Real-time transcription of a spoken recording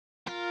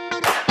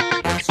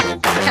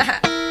1,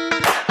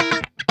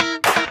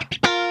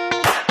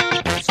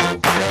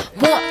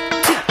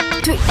 2,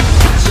 3.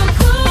 Get your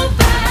groove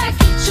back,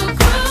 get your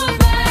groove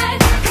back.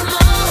 Come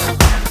on,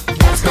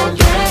 let's go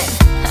get it.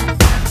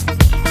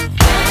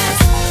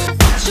 Dance.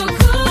 Get your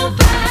groove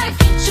back,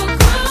 get your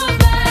groove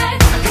back.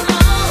 Come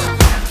on,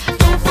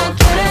 don't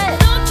forget it.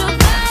 Don't you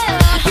dare.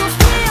 You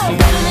feel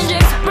better than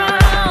James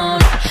Brown,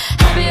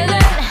 happier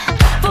than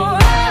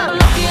forever,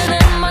 luckier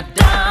than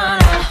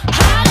Madonna,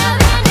 hotter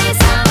than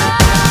December.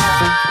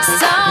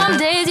 Some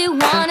days you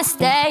wanna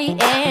stay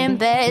in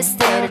bed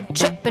instead of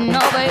tripping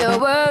over your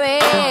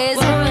worries.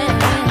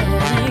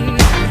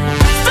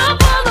 Stop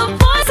all the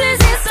voices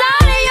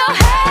inside of your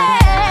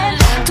head.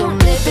 Don't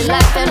live your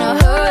life in a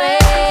hurry.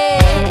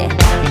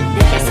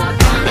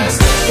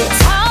 They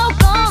talk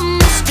on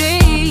the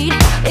street.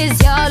 Is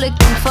y'all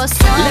looking for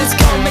some? Let's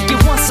go, make you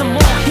want some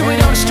more. Hear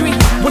it on the street,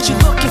 what you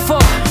looking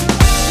for?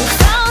 We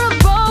found a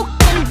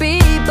broken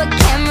beat, but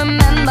can't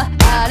remember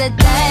how to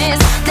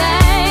dance.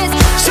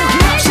 Shake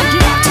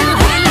it up to the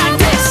beat like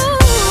this.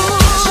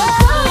 Get your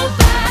groove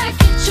back,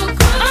 get your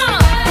groove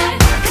back.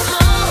 Come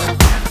on,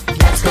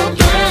 let's go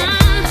get it.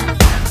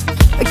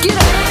 Get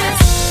up.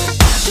 Dance.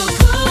 Get your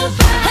groove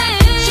back,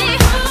 get your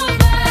groove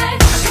back.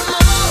 Come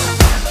on,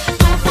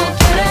 don't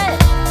forget it.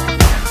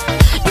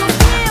 You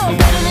feel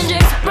better than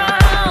James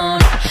Brown,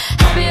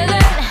 happier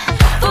than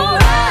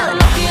forever,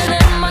 luckier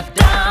than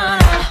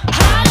Madonna,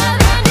 hotter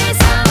than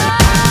December.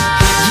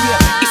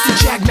 Yeah, it's the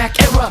JAGMAC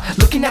era.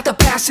 Looking at the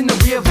past in the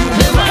rear view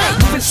mirror.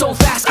 Moving so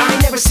fast, I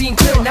ain't never seen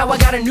clearer. Now I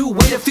got a new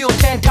way to feel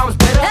 10 times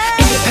better.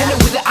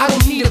 Independent with it, I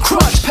don't need a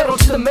crush. Pedal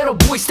to the metal,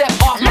 boy, step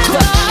off my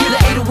clutch. Hear the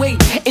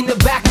 808 in the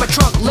back of my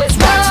trunk. Let's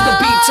ride to the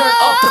beat, turn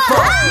up the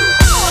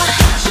front.